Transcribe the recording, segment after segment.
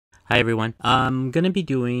Hi everyone. I'm gonna be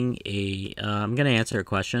doing I'm gonna answer a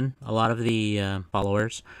question. A lot of the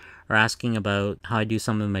followers are asking about how I do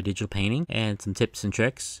some of my digital painting and some tips and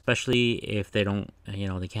tricks, especially if they don't,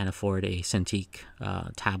 they can't afford a Cintiq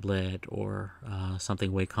tablet or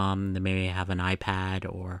something Wacom. They may have an iPad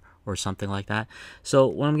or something like that. So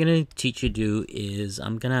what I'm gonna teach you to do is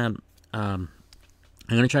I'm going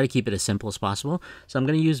to try to keep it as simple as possible. So I'm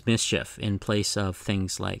going to use Mischief in place of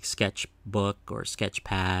things like Sketchbook or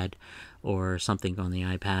Sketchpad or something on the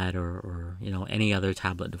iPad or any other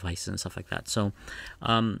tablet devices and stuff like that. So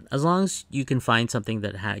as long as you can find something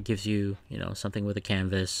that gives you, something with a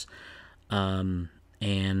canvas and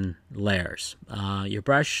layers. Your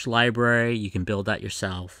brush library, you can build that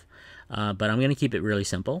yourself. But I'm going to keep it really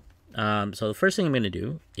simple. So the first thing I'm going to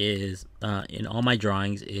do is in all my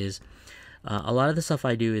drawings is a lot of the stuff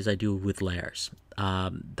I do with layers.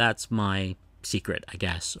 That's my secret, I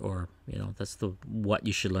guess, or that's what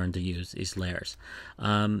you should learn to use is layers.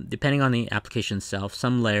 Depending on the application itself,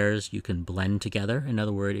 some layers you can blend together. In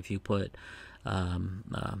other words, if you put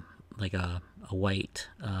like a white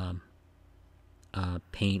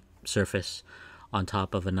paint surface on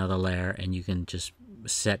top of another layer, and you can just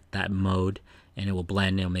set that mode and it will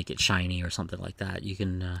blend, it'll make it shiny or something like that. You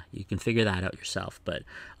can figure that out yourself, but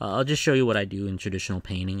I'll just show you what I do in traditional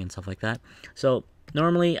painting and stuff like that. So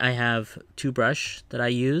normally I have two brush that I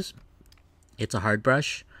use. It's a hard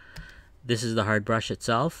brush. This is the hard brush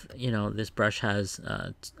itself. This brush has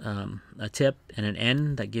a tip and an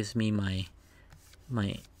end that gives me my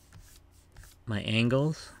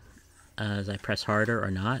angles as I press harder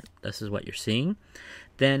or not. This is what you're seeing.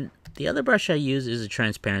 Then the other brush I use is a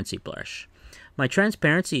transparency brush. My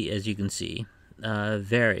transparency, as you can see,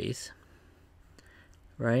 varies,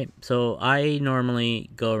 right? So I normally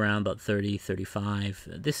go around about 30, 35.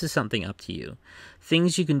 This is something up to you.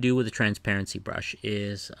 Things you can do with a transparency brush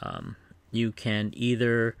is you can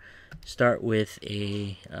either start with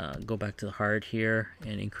go back to the hard here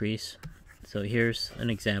and increase. So here's an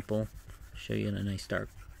example. Show you in a nice dark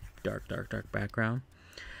background.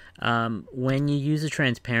 When you use a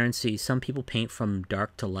transparency, some people paint from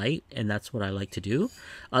dark to light, and that's what I like to do.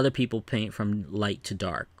 Other people paint from light to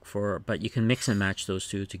dark, but you can mix and match those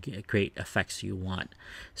two to create effects you want.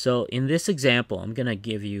 So in this example, I'm going to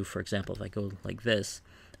give you, for example, if I go like this,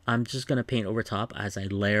 I'm just going to paint over top as I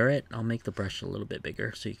layer it. I'll make the brush a little bit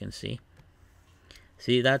bigger so you can see.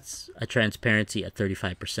 See, that's a transparency at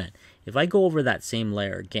 35%. If I go over that same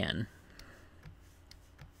layer again,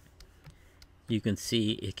 you can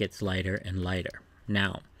see it gets lighter and lighter.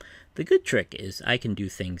 Now, the good trick is I can do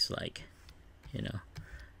things like,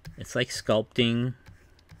 it's like sculpting,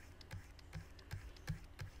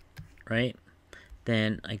 right?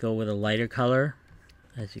 Then I go with a lighter color,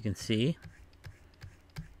 as you can see.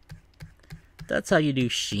 That's how you do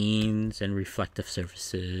sheens and reflective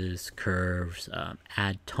surfaces, curves,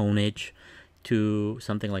 add tonage to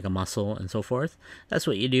something like a muscle and so forth. That's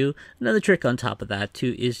what you do. Another trick on top of that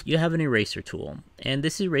too is you have an eraser tool, and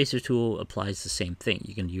this eraser tool applies the same thing.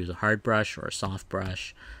 You can use a hard brush or a soft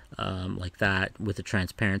brush like that with a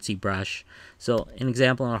transparency brush. So an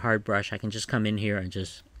example on a hard brush, I can just come in here and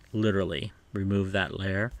just literally remove that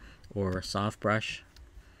layer, or a soft brush,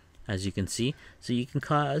 as you can see. So you can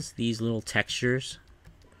cause these little textures.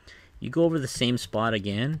 You go over the same spot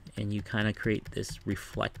again and you kind of create this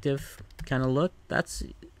reflective kind of look. That's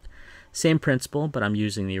same principle, but I'm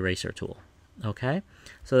using the eraser tool. Okay,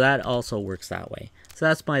 so that also works that way. So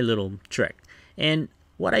that's my little trick. And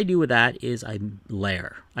what I do with that is I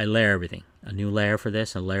layer everything. A new layer for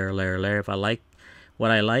this, a layer. If I like what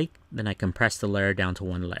I like, then I compress the layer down to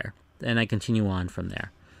one layer, and I continue on from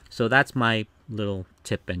there. So that's my little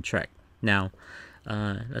tip and trick. Now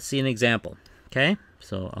let's see an example. Okay,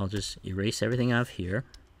 so I'll just erase everything out of here.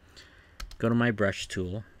 Go to my brush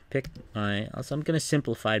tool. So I'm going to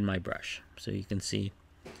simplify my brush. So you can see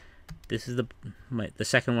this is the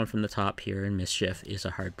second one from the top here in Mischief is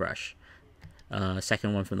a hard brush.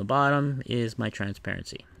 Second one from the bottom is my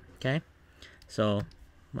transparency. Okay, so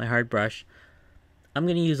my hard brush. I'm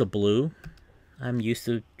going to use a blue. I'm used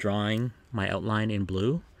to drawing my outline in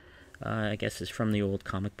blue. I guess it's from the old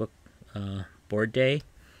comic book board day.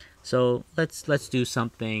 So let's do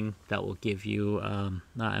something that will give you.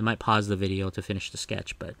 I might pause the video to finish the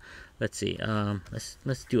sketch, but let's see.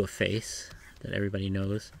 Let's do a face that everybody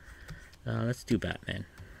knows. Let's do Batman.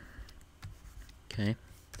 Okay.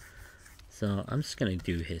 So I'm just gonna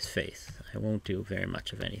do his face. I won't do very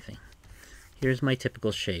much of anything. Here's my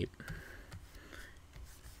typical shape.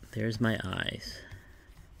 There's my eyes,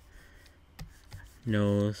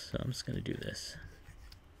 nose. So I'm just gonna do this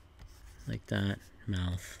like that.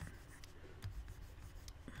 Mouth.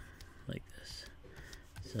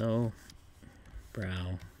 So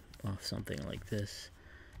brow off something like this,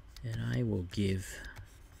 and I will give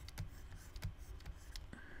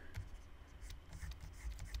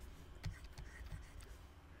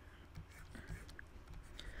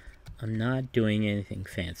I'm not doing anything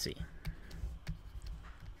fancy.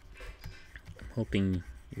 I'm hoping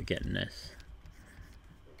you're getting this.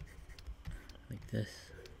 Like this.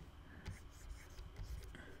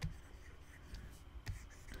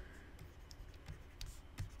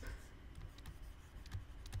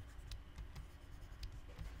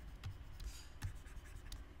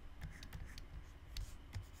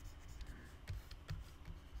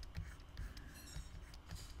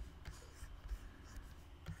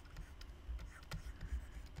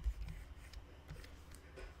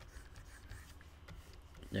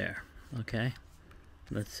 There. Okay.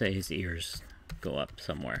 Let's say his ears go up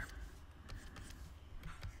somewhere.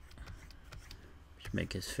 Should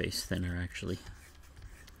make his face thinner, actually.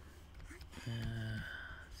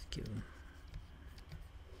 Let's give him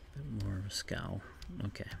a bit more of a scowl.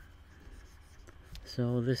 Okay.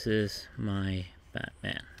 So this is my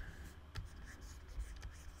Batman.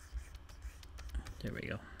 There we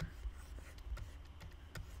go.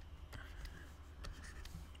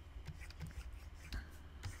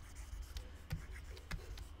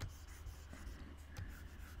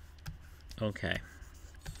 Okay,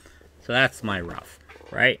 so that's my rough,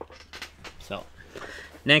 right? So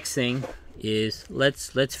next thing is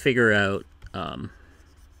let's figure out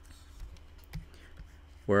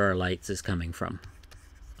where our lights is coming from.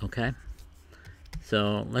 Okay,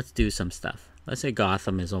 so let's do some stuff. Let's say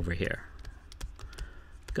Gotham is over here.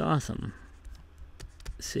 Gotham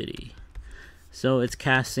City. So it's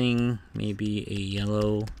casting maybe a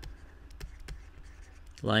yellow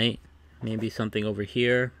light, maybe something over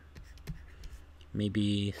here.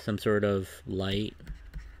 Maybe some sort of light,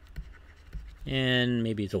 and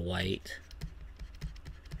maybe it's a white.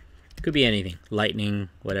 Could be anything, lightning,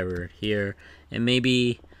 whatever here, and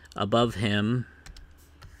maybe above him.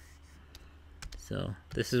 So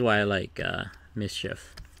this is why I like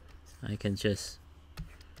Mischief. I can just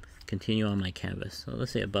continue on my canvas. So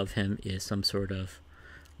let's say above him is some sort of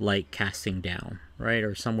light casting down, right,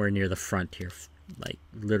 or somewhere near the front here, like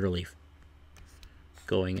literally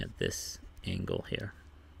going at this angle here,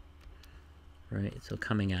 right? So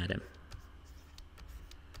coming at him.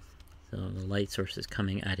 So the light source is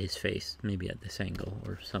coming at his face, maybe at this angle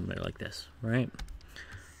or somewhere like this, right?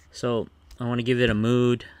 So I want to give it a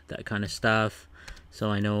mood, that kind of stuff. So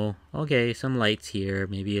I know, okay, some lights here,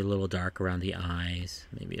 maybe a little dark around the eyes,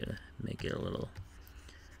 maybe make it a little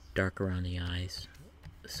dark around the eyes,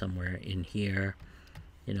 somewhere in here,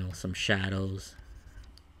 you know, some shadows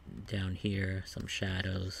down here, some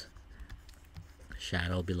shadows.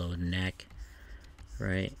 Shadow below the neck,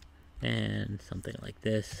 right? And something like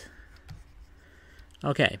this.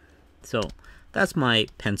 Okay, so that's my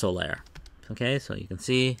pencil layer. Okay, so you can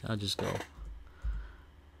see, I'll just go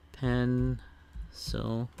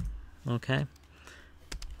pencil. Okay,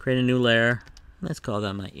 create a new layer. Let's call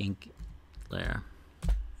that my ink layer.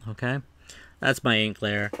 Okay, that's my ink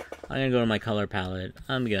layer. I'm gonna go to my color palette.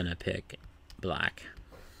 I'm gonna pick black.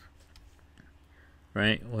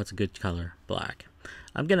 Right, what's a good color? Black.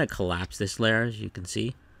 I'm gonna collapse this layer, as you can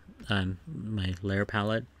see, my layer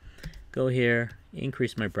palette. Go here,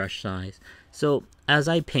 increase my brush size. So as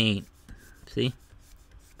I paint, see,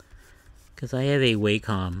 because I have a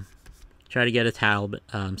Wacom, try to get a tablet,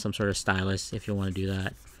 some sort of stylus if you want to do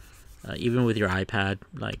that. Even with your iPad,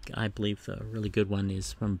 like I believe a really good one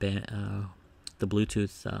is from the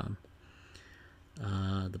Bluetooth.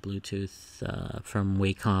 From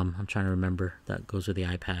Wacom. I'm trying to remember, that goes with the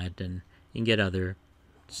iPad, and you can get other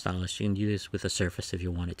stylus. You can use this with a Surface if you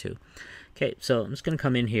wanted to. Okay, so I'm just going to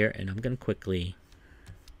come in here and I'm going to quickly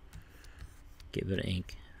give it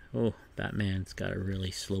ink. Oh, Batman's got a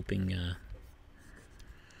really sloping eyes.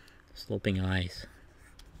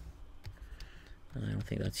 I don't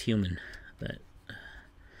think that's human, but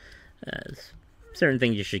certain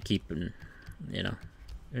things you should keep in, you know,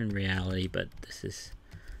 in reality. But this is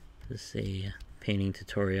a painting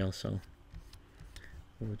tutorial, so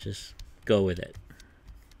we'll just go with it.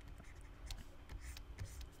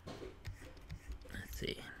 Let's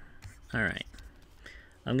see. All right,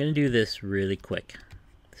 I'm gonna do this really quick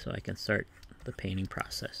so I can start the painting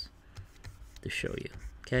process to show you.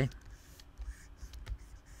 Okay.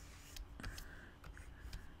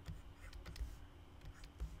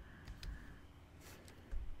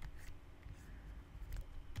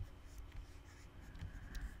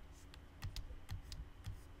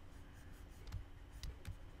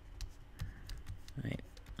 Right.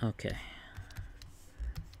 Okay.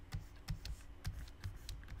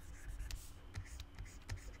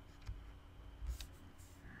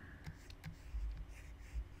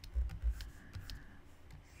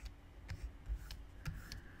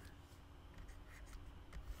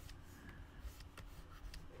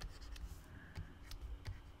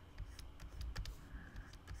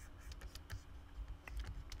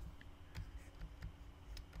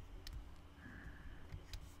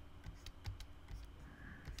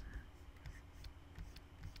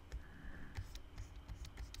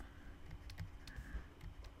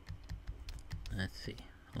 Let's see.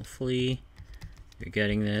 Hopefully you're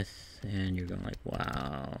getting this and you're going like,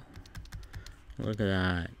 wow, look at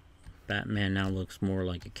that. Batman now looks more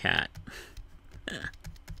like a cat.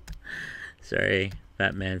 Sorry,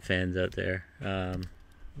 Batman fans out there.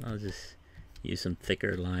 I'll just use some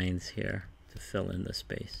thicker lines here to fill in the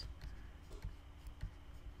space.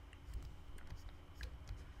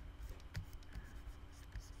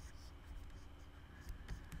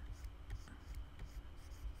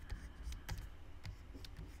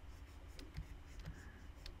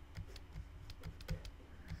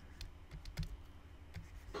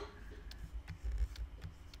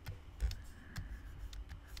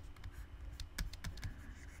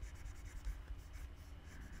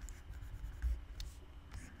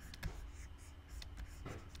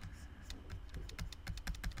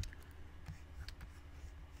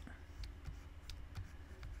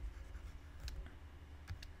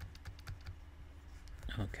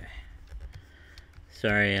 Okay.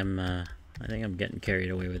 Sorry, I think I'm getting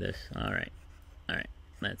carried away with this. All right.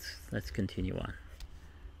 Let's continue on.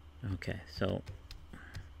 Okay, so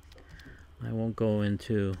I won't go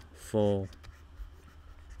into full.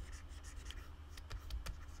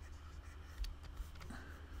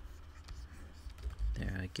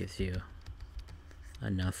 There, it gives you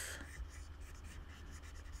enough.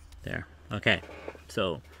 There. Okay,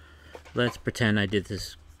 so let's pretend I did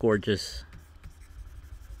this gorgeous,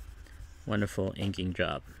 wonderful inking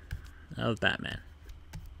job of Batman.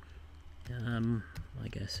 I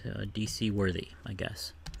guess DC worthy, I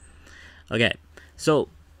guess. Okay, so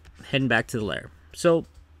heading back to the layer. So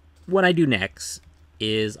what I do next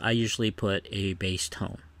is I usually put a base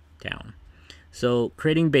tone down. So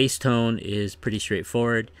creating base tone is pretty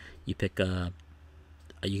straightforward. You pick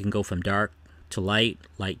you can go from dark to light,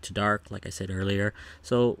 light to dark, like I said earlier.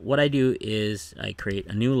 So what I do is I create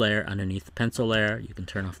a new layer underneath the pencil layer. You can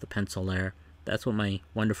turn off the pencil layer. That's what my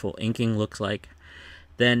wonderful inking looks like.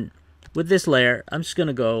 Then with this layer, I'm just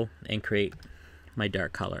gonna go and create my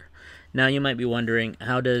dark color. Now you might be wondering,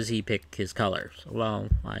 how does he pick his colors? Well,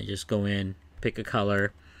 I just go in, pick a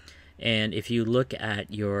color, and if you look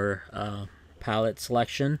at your palette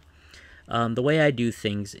selection, the way I do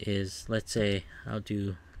things is, let's say I'll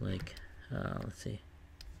do like, let's see,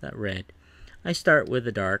 that red. I start with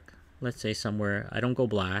the dark, let's say somewhere, I don't go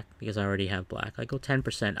black because I already have black. I go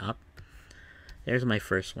 10% up. There's my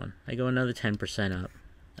first one. I go another 10% up.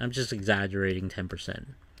 I'm just exaggerating 10%.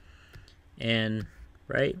 And,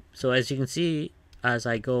 right, so as you can see, as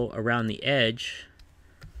I go around the edge,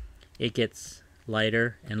 it gets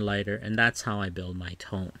lighter and lighter, and that's how I build my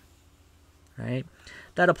tone. Right?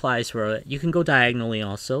 That applies for it. You can go diagonally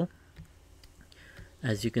also.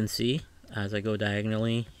 As you can see, as I go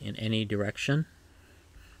diagonally in any direction,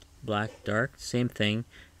 black, dark, same thing.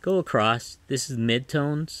 Go across. This is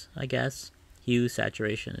mid-tones, I guess. Hue,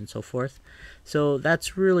 saturation, and so forth. So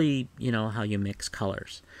that's really, you know, how you mix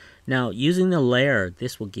colors. Now, using the layer,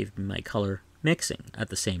 this will give me my color mixing at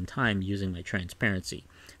the same time using my transparency.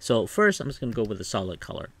 So first, I'm just going to go with a solid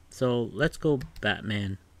color. So let's go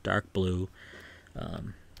Batman dark blue,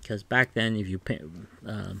 because back then, if you print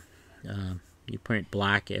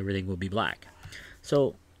black, everything will be black.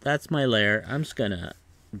 So that's my layer. I'm just gonna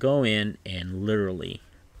go in and literally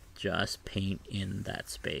just paint in that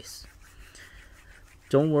space.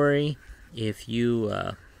 Don't worry if you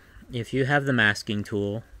have the masking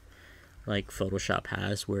tool like Photoshop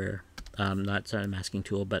has, where not sorry masking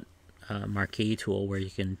tool, but marquee tool, where you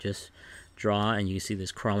can just draw and you see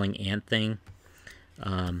this crawling ant thing,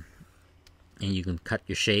 and you can cut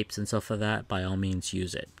your shapes and stuff like that. By all means,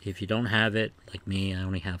 use it. If you don't have it, like me, I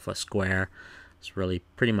only have a square. It's really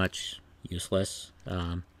pretty much useless,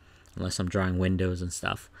 unless I'm drawing windows and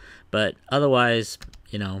stuff. But otherwise,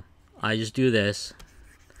 you know, I just do this.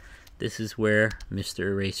 This is where Mr.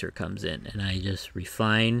 Eraser comes in, and I just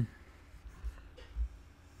refine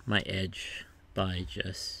my edge by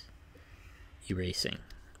just erasing.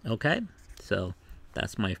 Okay, so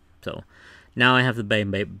that's my, so now I have the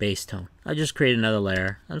base tone. I just create another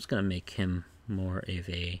layer. I'm just gonna make him more of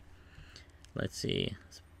a, let's see,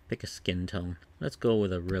 let's pick a skin tone. Let's go with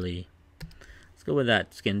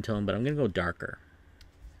that skin tone, but I'm gonna go darker,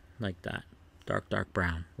 like that, dark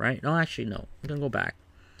brown, right? No, actually no, I'm gonna go back.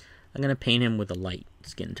 I'm gonna paint him with a light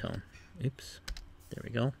skin tone. Oops, there we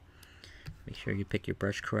go. Make sure you pick your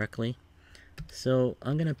brush correctly. So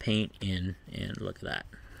I'm gonna paint in, and look at that.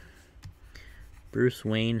 Bruce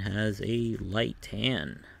Wayne has a light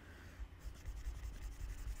tan.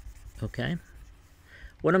 Okay.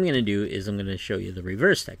 What I'm gonna do is I'm gonna show you the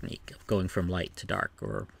reverse technique of going from light to dark,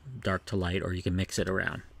 or dark to light, or you can mix it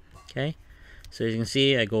around. Okay. So as you can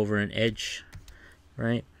see, I go over an edge,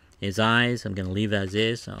 right? His eyes, I'm going to leave as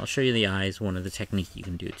is. I'll show you the eyes, one of the techniques you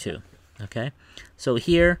can do too. Okay, so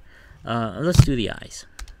here, let's do the eyes.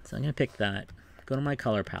 So I'm going to pick that, go to my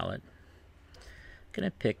color palette. I'm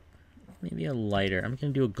going to pick maybe a lighter, I'm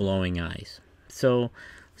going to do a glowing eyes. So,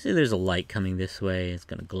 see there's a light coming this way, it's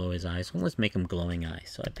going to glow his eyes. So let's make him glowing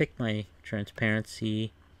eyes. So I pick my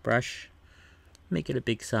transparency brush, make it a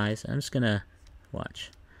big size. I'm just going to,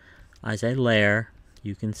 watch, as I layer,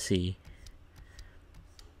 you can see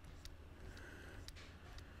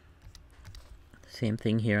same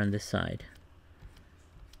thing here on this side.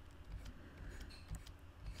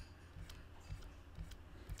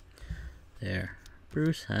 There,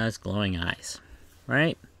 Bruce has glowing eyes,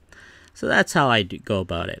 right? So that's how I go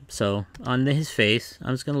about it. So on his face,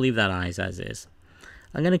 I'm just going to leave that eyes as is.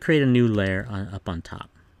 I'm going to create a new layer up on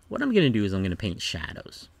top. What I'm going to do is I'm going to paint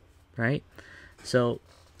shadows, right? So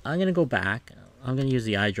I'm going to go back. I'm going to use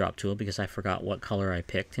the eyedrop tool because I forgot what color I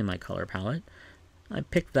picked in my color palette. I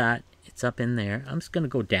picked that. It's up in there. I'm just going to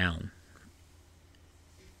go down.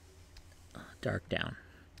 Dark down.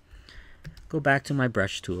 Go back to my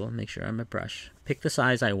brush tool. Make sure I'm a brush. Pick the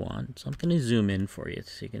size I want. So I'm going to zoom in for you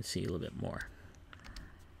so you can see a little bit more.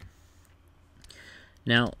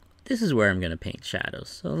 Now, this is where I'm going to paint shadows.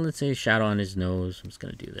 So let's say shadow on his nose. I'm just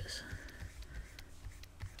going to do this.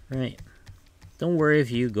 Right. Don't worry if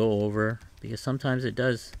you go over, because sometimes it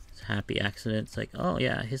does. It's a happy accident. It's like, oh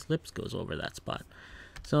yeah, his lips goes over that spot.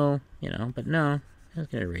 So, you know, but no, I'm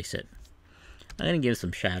just going to erase it. I'm going to give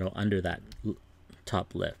some shadow under that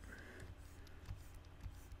top lip.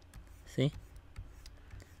 See?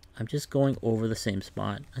 I'm just going over the same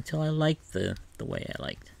spot until I like the way I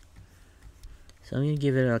liked. So I'm going to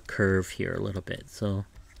give it a curve here a little bit. So,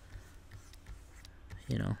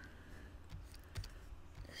 you know,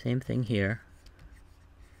 same thing here.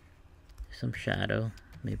 Some shadow,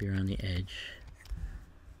 maybe around the edge.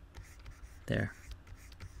 There.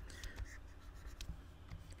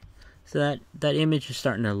 So that image is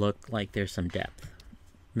starting to look like there's some depth.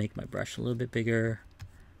 Make my brush a little bit bigger.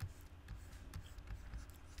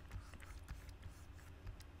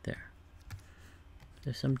 There.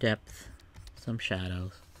 There's some depth, some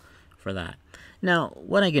shadows for that. Now,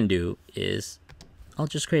 what I can do is I'll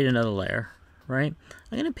just create another layer, right?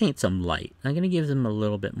 I'm going to paint some light. I'm going to give them a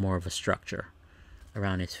little bit more of a structure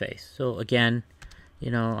around his face. So again,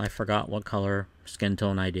 you know, I forgot what color skin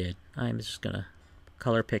tone I did. I'm just going to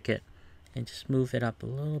color pick it and just move it up a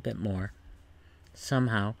little bit more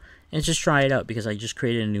somehow, and just try it out because I just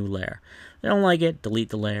created a new layer. If I don't like it, delete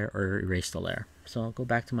the layer or erase the layer. So I'll go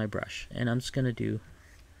back to my brush and I'm just going to do,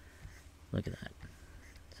 look at that.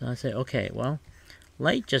 So I say, okay, well,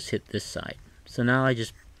 light just hit this side. So now I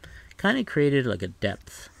just kind of created like a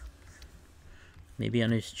depth. Maybe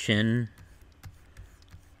on his chin,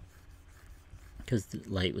 because the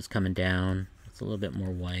light was coming down. It's a little bit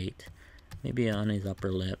more white. Maybe on his upper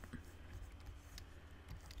lip.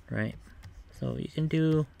 Right? So you can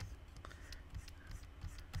do,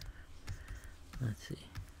 let's see,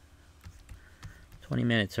 20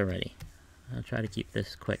 minutes already. I'll try to keep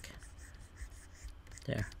this quick.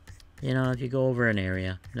 There. You know, if you go over an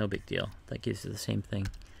area, no big deal. That gives you the same thing.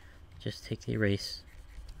 Just take the erase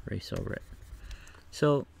over it.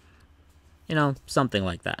 So, you know, something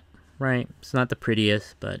like that, right? It's not the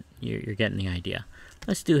prettiest, but you're getting the idea.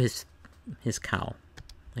 Let's do his cowl.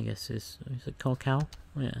 I guess is it called cowl?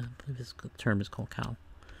 Yeah, I believe this term is called cowl.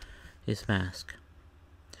 His mask.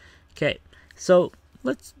 Okay, so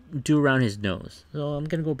let's do around his nose. So I'm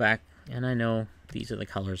gonna go back, and I know these are the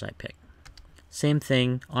colors I picked. Same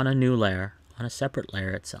thing on a new layer, on a separate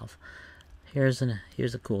layer itself. Here's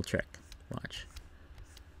a cool trick. Watch.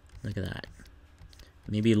 Look at that.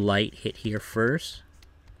 Maybe light hit here first,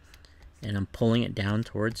 and I'm pulling it down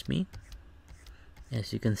towards me.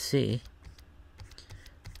 As you can see,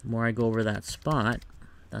 the more I go over that spot,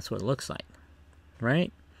 that's what it looks like,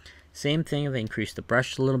 right? Same thing if I increase the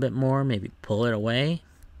brush a little bit more, maybe pull it away.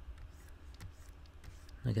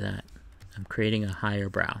 Look at that. I'm creating a higher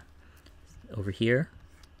brow. Over here.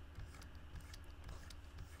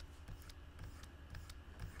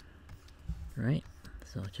 Right?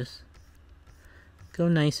 So just go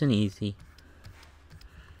nice and easy.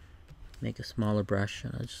 Make a smaller brush,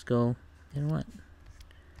 and I'll just go, you know what?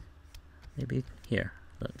 Maybe here.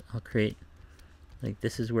 Look, I'll create, like,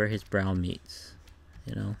 this is where his brow meets,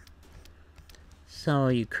 you know? So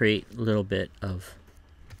you create a little bit of,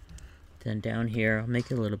 then down here, I'll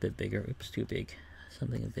make it a little bit bigger. Oops, too big.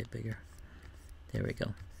 Something a bit bigger. There we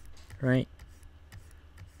go. Right?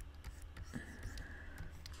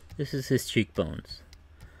 This is his cheekbones.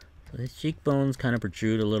 So his cheekbones kind of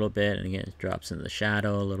protrude a little bit, and again, it drops into the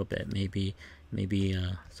shadow a little bit. Maybe maybe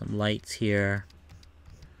some lights here.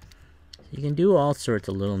 You can do all sorts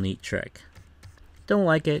of little neat trick. Don't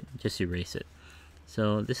like it, just erase it.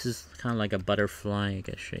 So this is kind of like a butterfly, I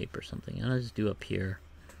guess, shape or something. I'll just do up here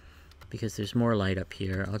because there's more light up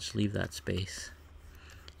here. I'll just leave that space.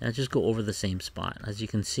 And I'll just go over the same spot. As you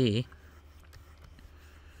can see,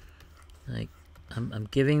 like I'm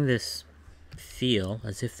giving this feel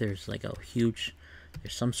as if there's like a huge,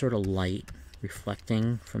 there's some sort of light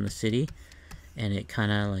reflecting from the city, and it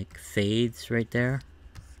kind of like fades right there.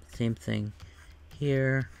 Same thing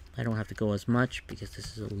here. I don't have to go as much because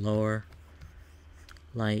this is a lower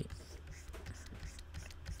light,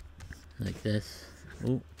 like this.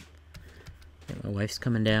 Ooh, my wife's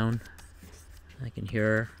coming down. I can hear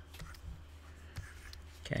her.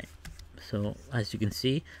 Okay, so as you can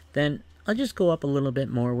see, then I'll just go up a little bit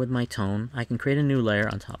more with my tone. I can create a new layer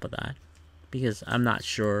on top of that because I'm not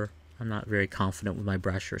sure, I'm not very confident with my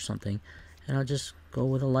brush or something, and I'll just go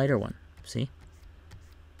with a lighter one. See?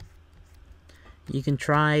 You can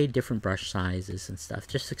try different brush sizes and stuff.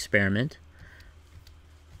 Just experiment.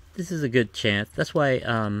 This is a good chance. That's why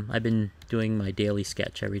I've been doing my daily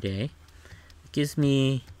sketch every day. It gives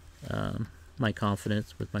me my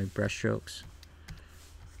confidence with my brush strokes.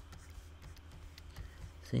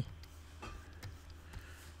 See?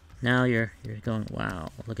 Now you're going, wow,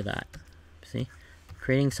 look at that. See?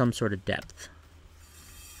 Creating some sort of depth.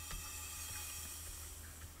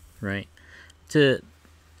 Right? To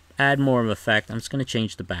add more of effect, I'm just going to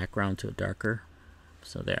change the background to a darker.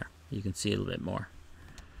 So there, you can see a little bit more.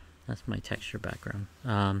 That's my texture background.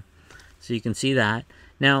 So you can see that.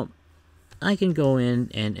 Now, I can go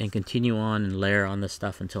in and continue on and layer on this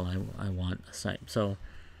stuff until I want a site. So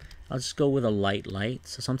I'll just go with a light.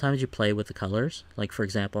 So sometimes you play with the colors. Like for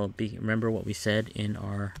example, remember what we said in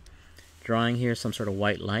our drawing here, some sort of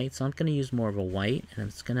white light. So I'm going to use more of a white, and I'm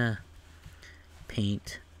just going to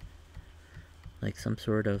paint like some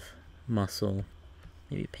sort of muscle.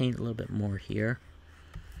 Maybe paint a little bit more here.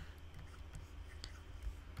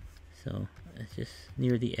 So it's just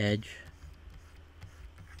near the edge,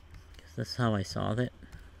 because that's how I saw it.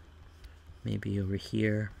 Maybe over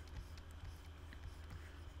here,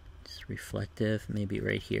 just reflective, maybe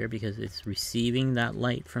right here, because it's receiving that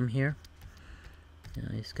light from here. You know,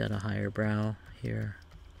 I just got a higher brow here,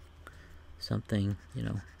 something, you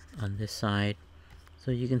know, on this side. So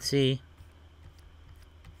you can see,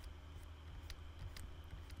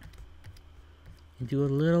 you do a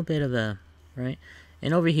little bit of a, right?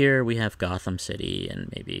 And over here we have Gotham City,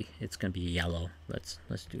 and maybe it's gonna be yellow. Let's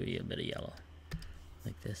do a bit of yellow,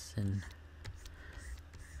 like this, and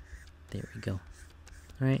there we go.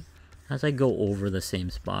 All right. As I go over the same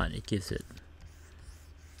spot, it gives it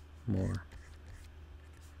more.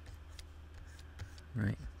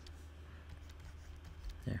 Right.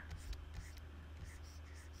 There.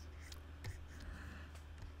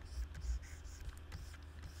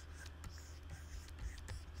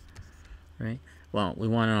 Right. Well, we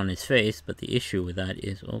want it on his face, but the issue with that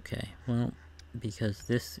is, okay, well, because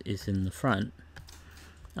this is in the front,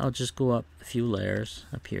 I'll just go up a few layers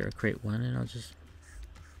up here, create one, and I'll just,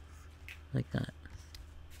 like that.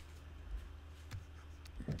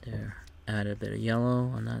 There. Add a bit of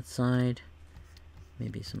yellow on that side.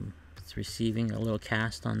 Maybe some, it's receiving a little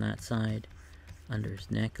cast on that side, under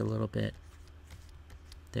his neck a little bit.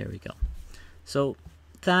 There we go. So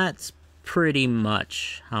that's pretty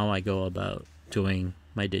much how I go about doing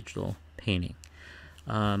my digital painting.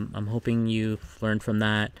 I'm hoping you've learned from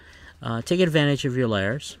that. Take advantage of your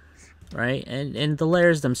layers, right? And the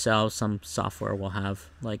layers themselves, some software will have,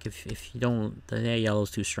 like if you don't, the yellow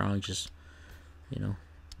is too strong, just, you know,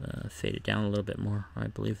 fade it down a little bit more. I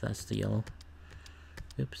believe that's the yellow.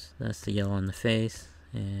 Oops, that's the yellow on the face.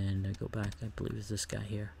 And I go back, I believe it's this guy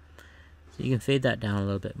here. So you can fade that down a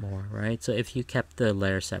little bit more, right? So if you kept the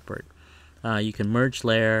layer separate, you can merge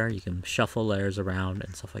layer, you can shuffle layers around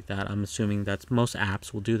and stuff like that. I'm assuming that's, most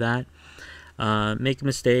apps will do that. Make a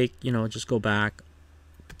mistake, you know, just go back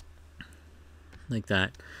like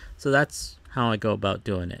that. So that's how I go about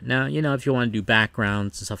doing it. Now, you know, if you want to do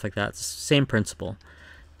backgrounds and stuff like that, it's the same principle.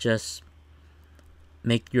 Just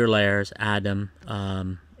make your layers, add them,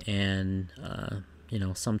 and you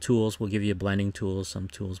know, some tools will give you blending tools, some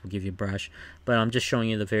tools will give you brush, but I'm just showing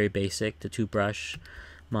you the very basic, the two brush,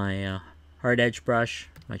 my hard edge brush,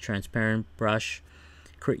 my transparent brush,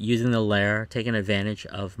 using the layer, taking advantage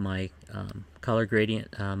of my color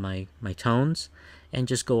gradient, my tones, and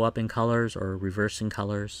just go up in colors or reversing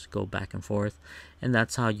colors, go back and forth, and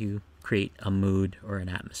that's how you create a mood or an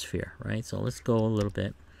atmosphere, right? So let's go a little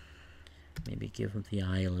bit, maybe give the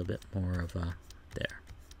eye a little bit more of a, there,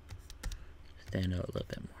 stand out a little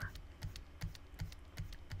bit more.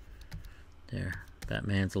 There,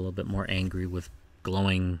 Batman's a little bit more angry with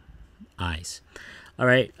glowing eyes. All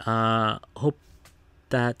right, hope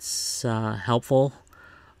that's helpful.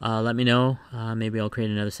 Let me know. Maybe I'll create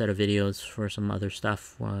another set of videos for some other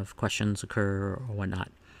stuff if questions occur or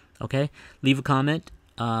whatnot. Okay, leave a comment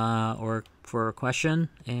or for a question,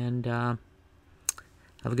 and have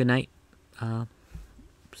a good night.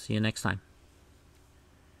 See you next time.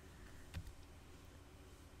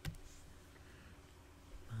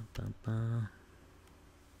 Ba, ba, ba.